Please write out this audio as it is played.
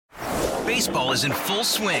Baseball is in full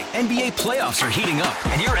swing. NBA playoffs are heating up,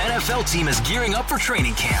 and your NFL team is gearing up for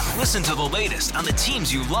training camp. Listen to the latest on the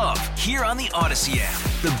teams you love here on the Odyssey app.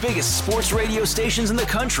 The biggest sports radio stations in the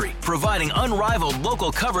country, providing unrivaled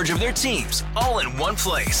local coverage of their teams, all in one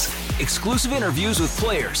place. Exclusive interviews with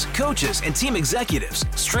players, coaches, and team executives,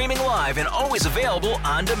 streaming live and always available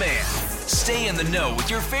on demand. Stay in the know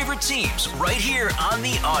with your favorite teams right here on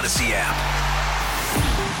the Odyssey app.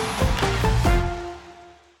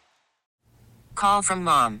 Call from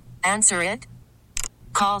mom. Answer it.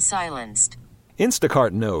 Call silenced. Instacart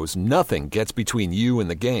knows nothing gets between you and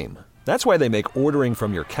the game. That's why they make ordering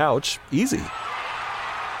from your couch easy.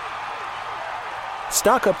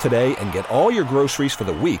 Stock up today and get all your groceries for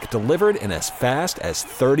the week delivered in as fast as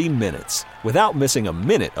 30 minutes without missing a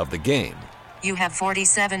minute of the game. You have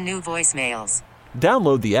 47 new voicemails.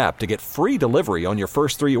 Download the app to get free delivery on your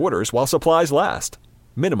first 3 orders while supplies last.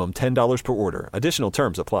 Minimum $10 per order. Additional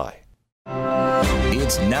terms apply.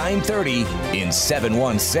 It's 9:30 in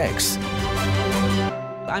 716.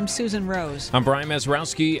 I'm Susan Rose. I'm Brian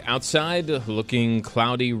Mazurowski. Outside, looking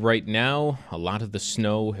cloudy right now. A lot of the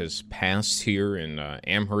snow has passed here in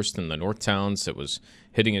Amherst and the North Towns. It was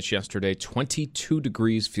hitting us yesterday. 22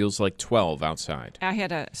 degrees, feels like 12 outside. I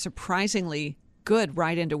had a surprisingly good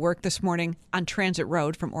ride into work this morning on Transit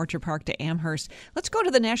Road from Orchard Park to Amherst. Let's go to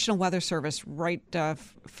the National Weather Service right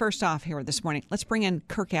first off here this morning. Let's bring in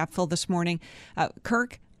Kirk Apfel this morning.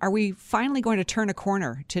 Kirk, are we finally going to turn a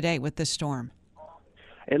corner today with this storm?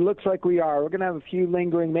 It looks like we are. We're going to have a few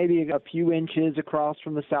lingering, maybe a few inches across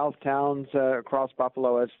from the south towns, across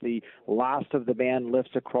Buffalo as the last of the band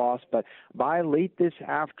lifts across. But by late this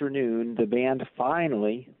afternoon, the band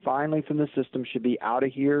finally from the system should be out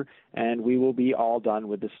of here, and we will be all done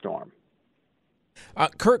with the storm.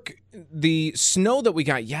 Kirk, the snow that we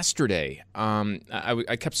got yesterday,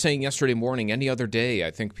 I kept saying yesterday morning, any other day,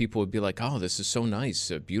 I think people would be like, oh, this is so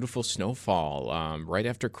nice, a beautiful snowfall right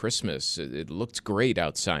after Christmas. It looked great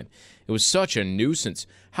outside. It was such a nuisance.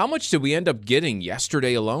 How much did we end up getting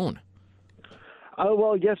yesterday alone?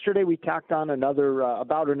 Well, yesterday we tacked on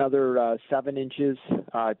about another 7 inches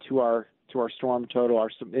to our storm total.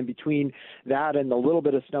 In between that and the little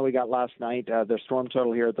bit of snow we got last night, the storm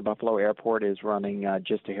total here at the Buffalo Airport is running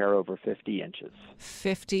just a hair over 50 inches.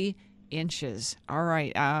 50 inches. All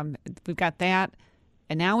right. We've got that,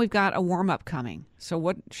 and now we've got a warm-up coming. So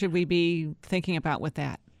what should we be thinking about with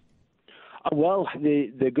that? Well,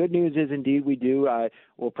 the good news is indeed we do.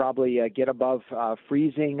 We'll probably get above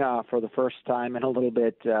freezing for the first time in a little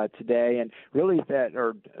bit today, and really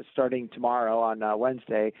starting tomorrow on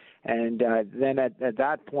Wednesday. And then at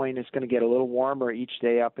that point, it's going to get a little warmer each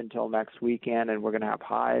day up until next weekend, and we're going to have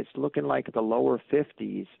highs looking like the lower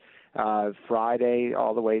 50s Friday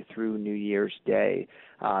all the way through New Year's Day.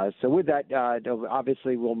 So with that,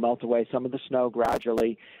 obviously we'll melt away some of the snow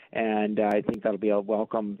gradually, and I think that'll be a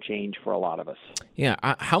welcome change for a lot of us. Yeah.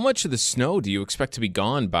 How much of the snow do you expect to be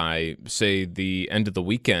gone by, say, the end of the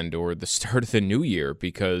weekend or the start of the new year?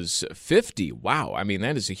 Because 50, wow, I mean,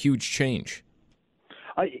 that is a huge change.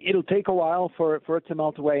 It'll take a while for it to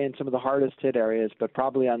melt away in some of the hardest hit areas, but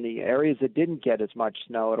probably on the areas that didn't get as much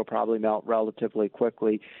snow, it'll probably melt relatively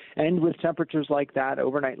quickly. And with temperatures like that,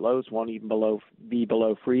 overnight lows won't even be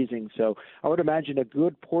below freezing. So I would imagine a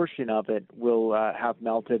good portion of it will have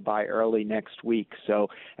melted by early next week. So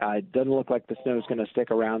it doesn't look like the snow is going to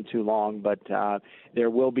stick around too long, but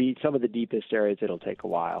there will be some of the deepest areas it'll take a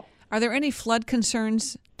while. Are there any flood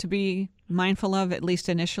concerns to be mindful of, at least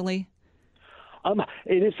initially?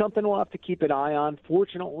 It is something we'll have to keep an eye on.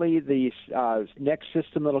 Fortunately, the next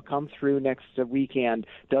system that'll come through next weekend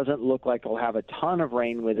doesn't look like it'll have a ton of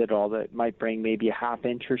rain with it, although it might bring maybe a half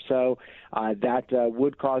inch or so. That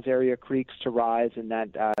would cause area creeks to rise, and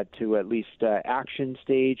that to at least action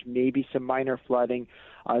stage, maybe some minor flooding.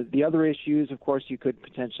 The other issues, of course, you could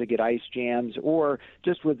potentially get ice jams, or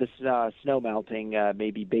just with the snow melting,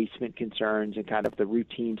 maybe basement concerns and kind of the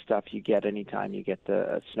routine stuff you get anytime you get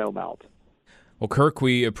the snow melt. Well, Kirk,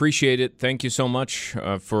 we appreciate it. Thank you so much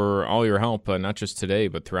for all your help, not just today,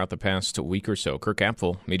 but throughout the past week or so. Kirk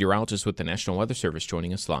Apfel, meteorologist with the National Weather Service,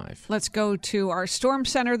 joining us live. Let's go to our storm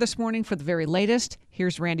center this morning for the very latest.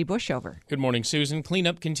 Here's Randy Bushover. Good morning, Susan.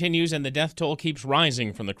 Cleanup continues and the death toll keeps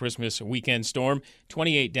rising from the Christmas weekend storm.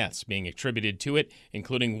 28 deaths being attributed to it,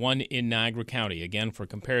 including one in Niagara County. Again, for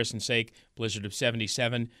comparison's sake, blizzard of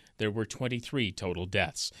 77, there were 23 total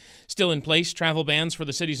deaths. Still in place, travel bans for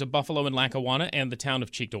the cities of Buffalo and Lackawanna and the town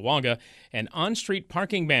of Cheektowaga. An on-street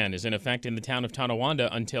parking ban is in effect in the town of Tonawanda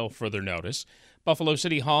until further notice. Buffalo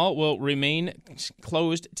City Hall will remain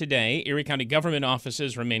closed today. Erie County government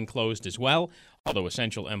offices remain closed as well, although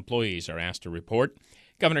essential employees are asked to report.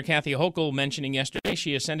 Governor Kathy Hochul mentioning yesterday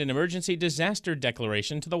she has sent an emergency disaster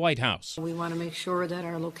declaration to the White House. We want to make sure that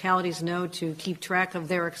our localities know to keep track of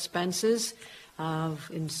their expenses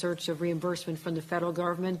in search of reimbursement from the federal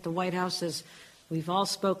government. The White House, as we've all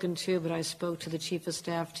spoken to, but I spoke to the Chief of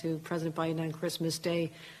Staff to President Biden on Christmas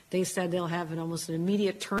Day. They said they'll have almost an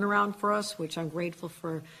immediate turnaround for us, which I'm grateful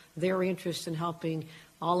for their interest in helping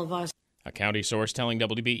all of us. A county source telling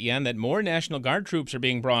WBEN that more National Guard troops are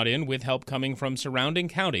being brought in with help coming from surrounding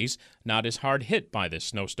counties not as hard hit by this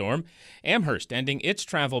snowstorm. Amherst ending its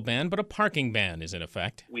travel ban, but a parking ban is in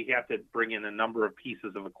effect. We have to bring in a number of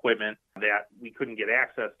pieces of equipment that we couldn't get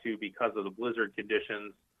access to because of the blizzard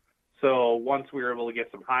conditions. So once we were able to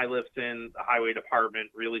get some high lifts in, the highway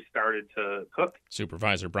department really started to cook.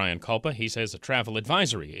 Supervisor Brian Culpa, he says a travel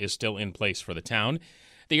advisory is still in place for the town.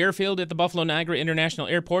 The airfield at the Buffalo-Niagara International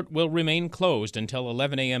Airport will remain closed until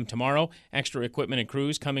 11 a.m. tomorrow. Extra equipment and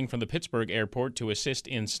crews coming from the Pittsburgh Airport to assist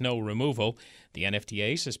in snow removal. The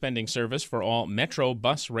NFTA suspending service for all Metro,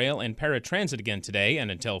 bus, rail, and paratransit again today and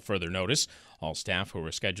until further notice. All staff who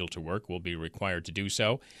are scheduled to work will be required to do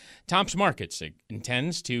so. Tops Markets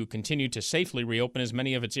intends to continue to safely reopen as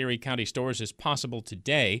many of its Erie County stores as possible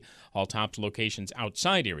today. All Tops locations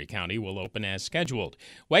outside Erie County will open as scheduled.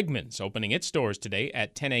 Wegmans opening its stores today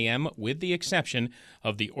at 10 a.m. with the exception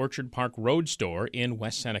of the Orchard Park Road store in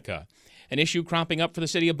West Seneca. An issue cropping up for the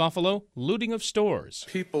city of Buffalo, looting of stores.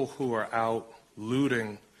 People who are out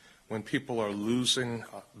looting when people are losing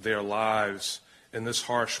their lives in this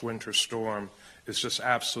harsh winter storm is just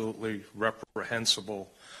absolutely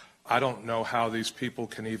reprehensible. I don't know how these people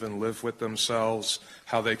can even live with themselves,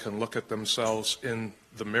 how they can look at themselves in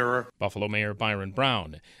the mirror. Buffalo Mayor Byron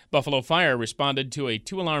Brown. Buffalo Fire responded to a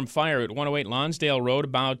 2-alarm fire at 108 Lonsdale Road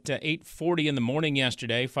about 8:40 in the morning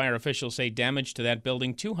yesterday. Fire officials say damage to that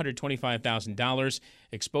building, $225,000.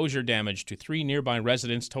 Exposure damage to 3 nearby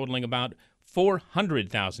residents totaling about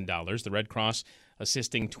 $400,000. The Red Cross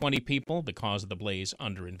assisting 20 people. The cause of the blaze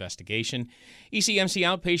under investigation. ECMC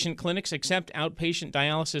outpatient clinics except outpatient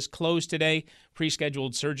dialysis closed today.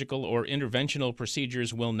 Pre-scheduled surgical or interventional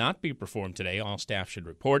procedures will not be performed today. All staff should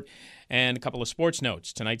report. And a couple of sports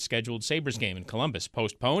notes. Tonight's scheduled Sabres game in Columbus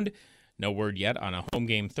postponed. No word yet on a home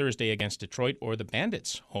game Thursday against Detroit or the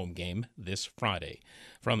Bandits' home game this Friday.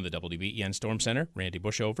 From the WBEN Storm Center, Randy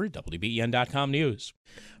Bushover, WBEN.com News.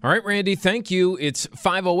 All right, Randy, thank you. It's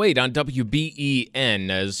 5:08 on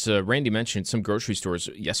WBEN. As Randy mentioned, some grocery stores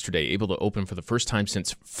yesterday able to open for the first time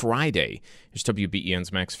since Friday. Here's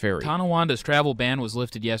WBEN's Max Ferry. Tonawanda's travel ban was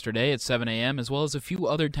lifted yesterday at 7 a.m., as well as a few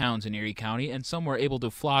other towns in Erie County, and some were able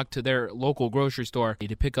to flock to their local grocery store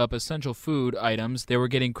to pick up essential food items they were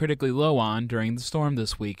getting critically low on during the storm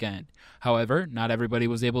this weekend. However, not everybody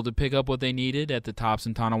was able to pick up what they needed at the Tops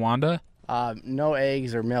in Tonawanda. No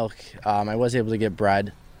eggs or milk. I was able to get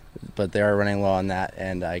bread, but they are running low on that,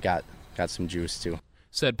 and I got some juice too.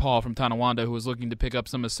 Said Paul from Tonawanda, who was looking to pick up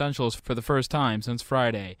some essentials for the first time since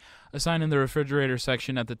Friday. A sign in the refrigerator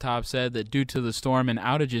section at the top said that due to the storm and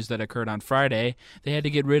outages that occurred on Friday, they had to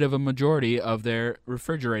get rid of a majority of their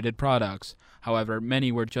refrigerated products. However,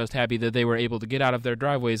 many were just happy that they were able to get out of their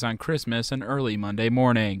driveways on Christmas and early Monday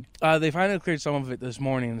morning. They finally cleared some of it this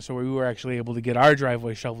morning, so we were actually able to get our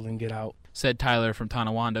driveway shoveled and get out. Said Tyler from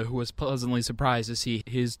Tonawanda, who was pleasantly surprised to see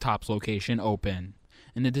his Tops location open.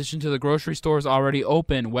 In addition to the grocery stores already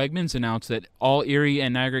open, Wegmans announced that all Erie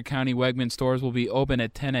and Niagara County Wegmans stores will be open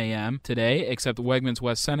at 10 a.m. today, except Wegmans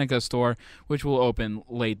West Seneca store, which will open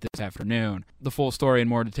late this afternoon. The full story and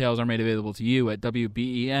more details are made available to you at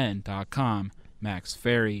WBEN.com. Max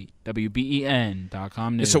Ferry,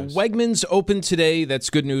 WBEN.com News. So Wegmans open today. That's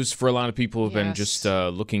good news for a lot of people who've been just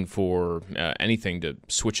looking for anything to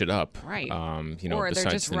switch it up. Right. Or they're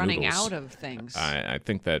just running noodles. out of things. I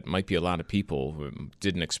think that might be a lot of people who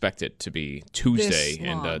didn't expect it to be Tuesday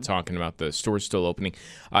and talking about the stores still opening.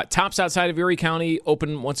 Tops outside of Erie County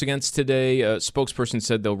open once again today. A spokesperson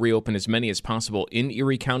said they'll reopen as many as possible in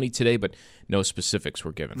Erie County today, but no specifics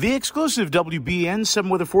were given. The exclusive WBN 7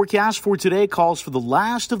 weather forecast for today calls for the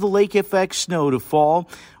last of the lake effect snow to fall.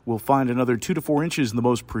 We'll find another 2 to 4 inches in the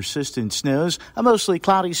most persistent snows. A mostly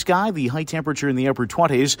cloudy sky, the high temperature in the upper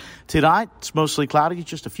 20s. Tonight, it's mostly cloudy,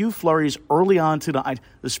 just a few flurries early on tonight,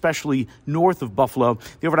 especially north of Buffalo.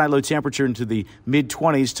 The overnight low temperature into the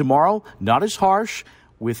mid-20s. Tomorrow, not as harsh,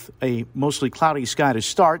 with a mostly cloudy sky to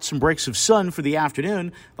start. Some breaks of sun for the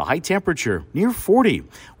afternoon. The high temperature near 40.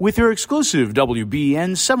 With your exclusive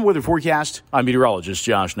WBN 7 weather forecast, I'm meteorologist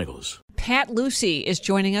Josh Nicholas. Pat Lucey is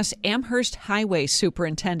joining us, Amherst Highway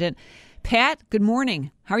Superintendent. Pat, good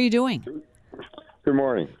morning. How are you doing? Good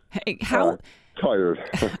morning. Hey, how tired.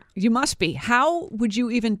 You must be. How would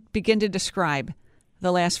you even begin to describe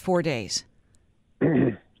the last 4 days?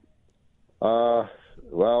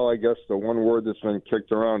 Well, I guess the one word that's been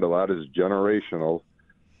kicked around a lot is generational.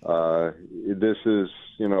 This is,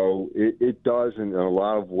 it does in a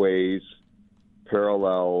lot of ways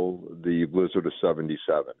parallel the blizzard of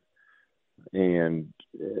 77. And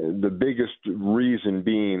the biggest reason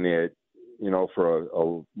being that, for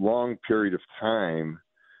a long period of time,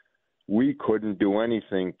 we couldn't do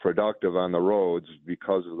anything productive on the roads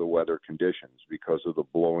because of the weather conditions, because of the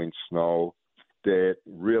blowing snow that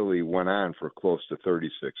really went on for close to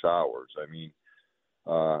 36 hours. I mean,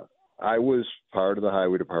 I was part of the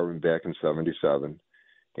highway department back in 77,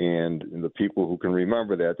 and the people who can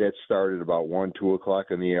remember that started about 1, 2 o'clock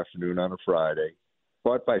in the afternoon on a Friday.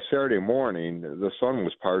 But by Saturday morning, the sun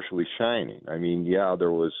was partially shining. I mean, yeah,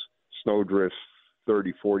 there was snowdrift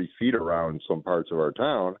 30, 40 feet around some parts of our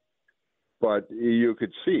town, but you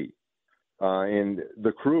could see. And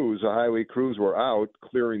the highway crews were out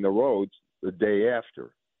clearing the roads the day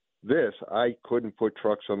after. This, I couldn't put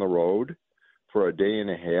trucks on the road for a day and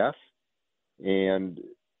a half, and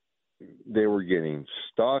they were getting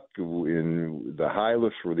stuck. In the high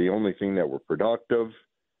lifts were the only thing that were productive,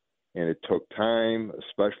 and it took time,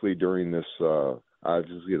 especially during this,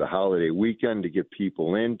 obviously the holiday weekend, to get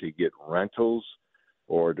people in, to get rentals,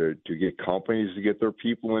 or to get companies to get their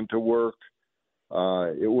people into work.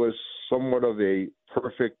 It was somewhat of a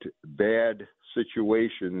perfect bad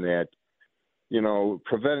situation that,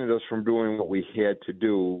 prevented us from doing what we had to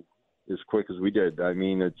do as quick as we did. I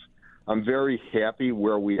mean, I'm very happy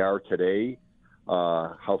where we are today,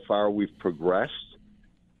 how far we've progressed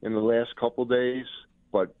in the last couple days,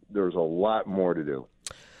 but there's a lot more to do.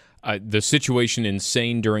 The situation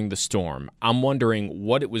insane during the storm. I'm wondering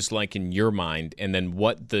what it was like in your mind, and then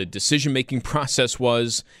what the decision-making process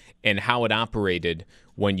was and how it operated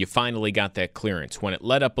when you finally got that clearance. When it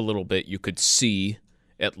let up a little bit, you could see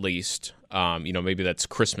at least, maybe that's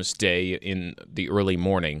Christmas Day in the early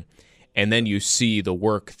morning, and then you see the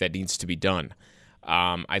work that needs to be done.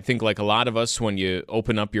 I think like a lot of us, when you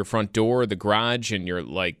open up your front door, the garage, and you're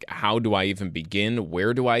like, how do I even begin?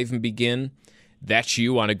 Where do I even begin? That's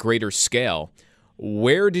you on a greater scale.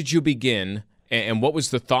 Where did you begin, and what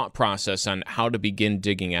was the thought process on how to begin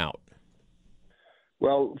digging out?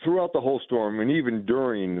 Well, throughout the whole storm, and even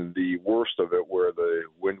during the worst of it where the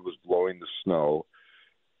wind was blowing the snow,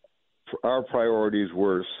 our priorities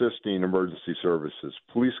were assisting emergency services.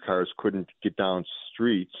 Police cars couldn't get down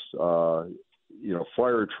streets.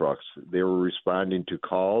 Fire trucks, they were responding to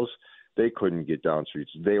calls. They couldn't get down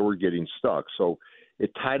streets. They were getting stuck. So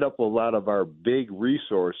it tied up a lot of our big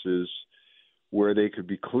resources where they could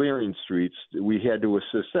be clearing streets. We had to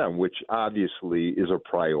assist them, which obviously is a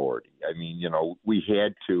priority. I mean, we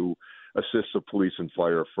had to assist the police and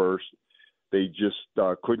fire first. They just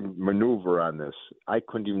couldn't maneuver on this. I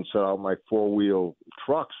couldn't even set out my four-wheel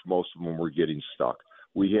trucks. Most of them were getting stuck.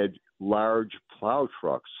 We had large plow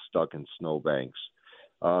trucks stuck in snowbanks.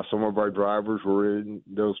 Some of our drivers were in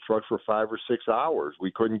those trucks for 5 or 6 hours.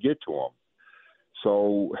 We couldn't get to them.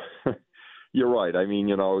 So you're right. I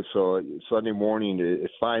mean, so Sunday morning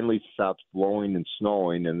it finally stops blowing and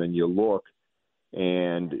snowing, and then you look,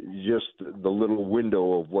 and just the little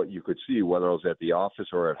window of what you could see, whether I was at the office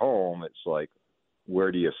or at home, it's like,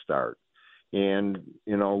 where do you start? And,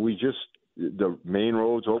 the main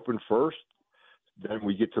roads open first. Then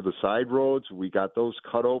we get to the side roads. We got those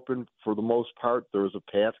cut open for the most part. There was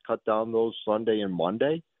a path cut down those Sunday and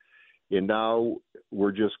Monday. And now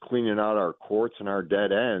we're just cleaning out our courts and our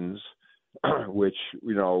dead ends, which,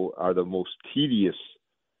 are the most tedious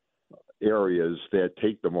areas that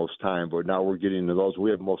take the most time. But now we're getting to those.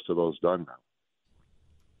 We have most of those done now.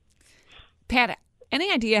 Pat,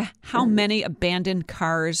 any idea how many abandoned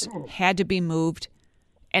cars had to be moved?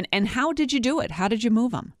 And how did you do it? How did you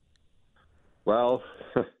move them? Well,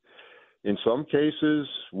 in some cases,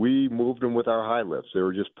 we moved them with our high lifts. They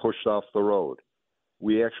were just pushed off the road.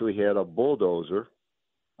 We actually had a bulldozer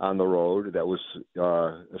on the road that was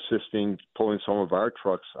assisting pulling some of our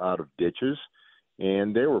trucks out of ditches,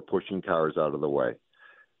 and they were pushing cars out of the way.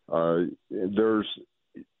 There's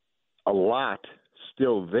a lot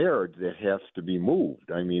still there that has to be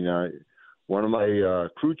moved. I mean, one of my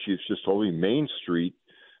crew chiefs just told me Main Street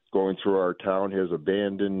going through our town has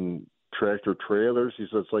abandoned tractor trailers. He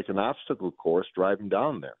said it's like an obstacle course driving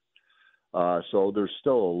down there. So there's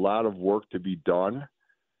still a lot of work to be done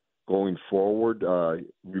going forward,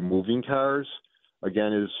 removing cars.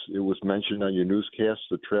 Again, as it was mentioned on your newscast,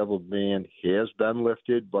 the travel ban has been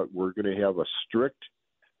lifted, but we're going to have a strict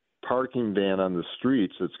parking ban on the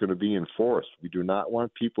streets that's going to be enforced. We do not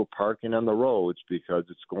want people parking on the roads because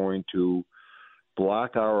it's going to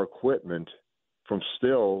block our equipment from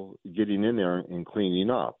still getting in there and cleaning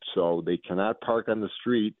up. So they cannot park on the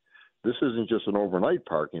street. This isn't just an overnight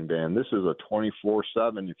parking ban. This is a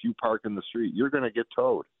 24/7. If you park in the street, you're going to get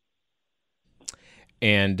towed.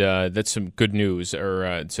 And that's some good news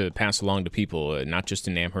to pass along to people, not just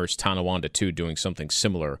in Amherst, Tonawanda, too, doing something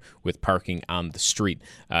similar with parking on the street,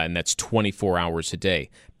 and that's 24 hours a day.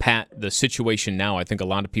 Pat, the situation now, I think a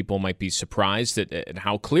lot of people might be surprised at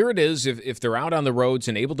how clear it is if they're out on the roads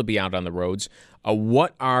and able to be out on the roads.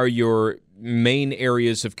 What are your main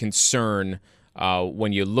areas of concern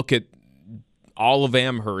when you look at all of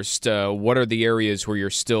Amherst? What are the areas where you're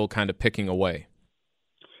still kind of picking away?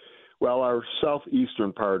 Well, our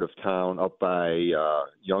southeastern part of town, up by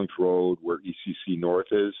Youngs Road, where ECC North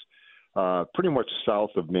is, pretty much south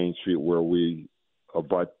of Main Street, where we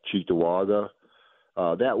abut Cheektowaga,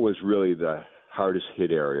 that was really the hardest hit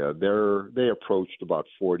area. They approached about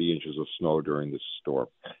 40 inches of snow during this storm.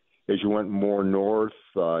 As you went more north,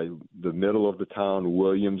 the middle of the town,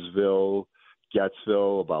 Williamsville,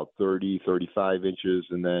 Gettsville, about 30, 35 inches,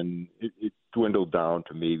 and then it dwindled down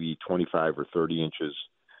to maybe 25 or 30 inches.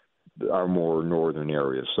 Our more northern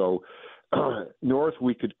areas. So north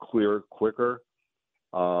we could clear quicker.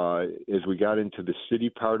 As we got into the city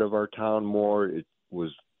part of our town more, it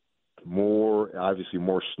was obviously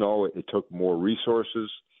more snow. It took more resources.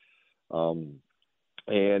 And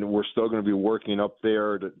we're still going to be working up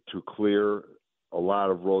there to clear a lot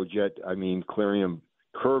of roads yet. I mean, clearing them,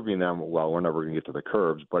 curving them, well, we're never going to get to the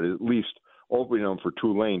curbs, but at least opening them for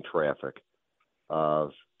 2-lane traffic.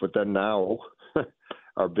 But then now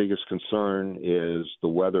our biggest concern is the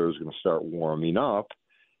weather is going to start warming up.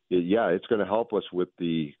 It's going to help us with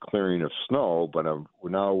the clearing of snow, but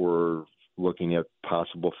now we're looking at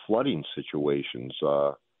possible flooding situations.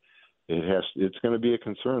 It's going to be a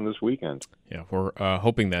concern this weekend. Yeah, we're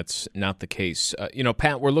hoping that's not the case.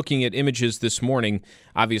 Pat, we're looking at images this morning.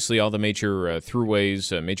 Obviously, all the major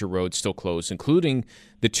throughways, major roads still closed, including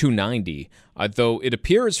the 290. Though it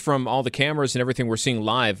appears from all the cameras and everything we're seeing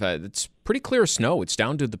live, it's pretty clear snow. It's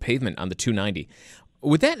down to the pavement on the 290.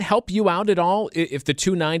 Would that help you out at all if the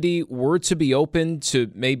 290 were to be open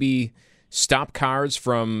to maybe stop cars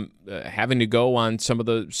from having to go on some of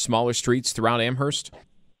the smaller streets throughout Amherst?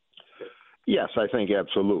 Yes, I think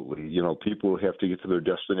absolutely. People have to get to their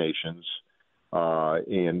destinations,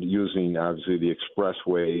 and using obviously the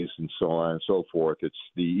expressways and so on and so forth, it's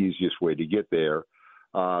the easiest way to get there.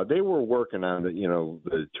 They were working on the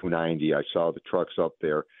 290. I saw the trucks up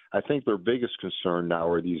there. I think their biggest concern now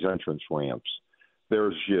are these entrance ramps.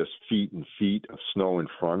 There's just feet and feet of snow in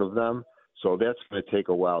front of them. So that's going to take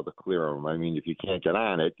a while to clear them. I mean, if you can't get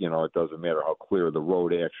on it, it doesn't matter how clear the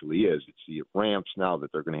road actually is. It's the ramps now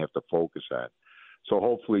that they're going to have to focus on. So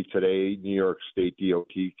hopefully today, New York State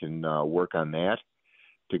DOT can work on that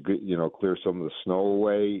to clear some of the snow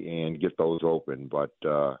away and get those open. But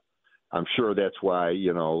I'm sure that's why,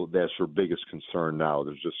 that's your biggest concern now.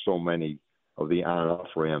 There's just so many of the on-off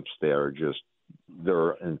ramps that are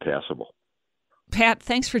they're impassable. Pat,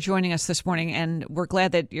 thanks for joining us this morning, and we're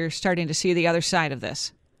glad that you're starting to see the other side of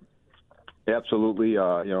this. Absolutely.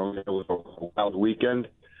 It was a wild weekend.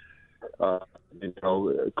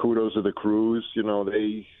 Kudos to the crews.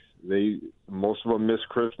 They most of them missed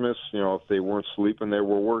Christmas. If they weren't sleeping, they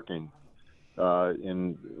were working.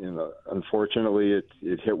 Unfortunately, it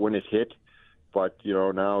hit when it hit. But,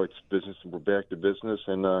 now it's business. We're back to business,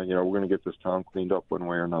 and, we're going to get this town cleaned up one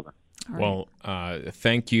way or another. Well,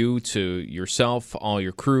 thank you to yourself, all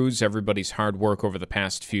your crews, everybody's hard work over the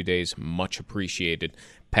past few days. Much appreciated.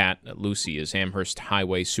 Pat Lucey is Amherst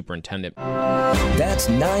Highway Superintendent. That's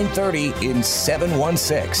 9:30 in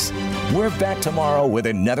 716. We're back tomorrow with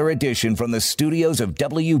another edition from the studios of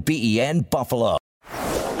WBEN Buffalo.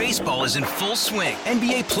 Baseball is in full swing.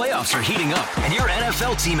 NBA playoffs are heating up, and your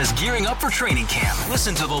NFL team is gearing up for training camp.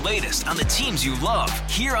 Listen to the latest on the teams you love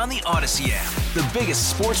here on the Odyssey app. The biggest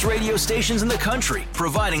sports radio stations in the country,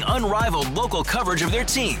 providing unrivaled local coverage of their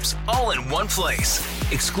teams, all in one place.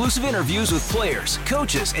 Exclusive interviews with players,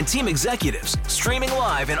 coaches, and team executives, streaming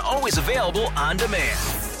live and always available on demand.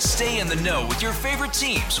 Stay in the know with your favorite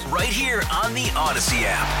teams right here on the Odyssey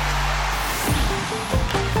app.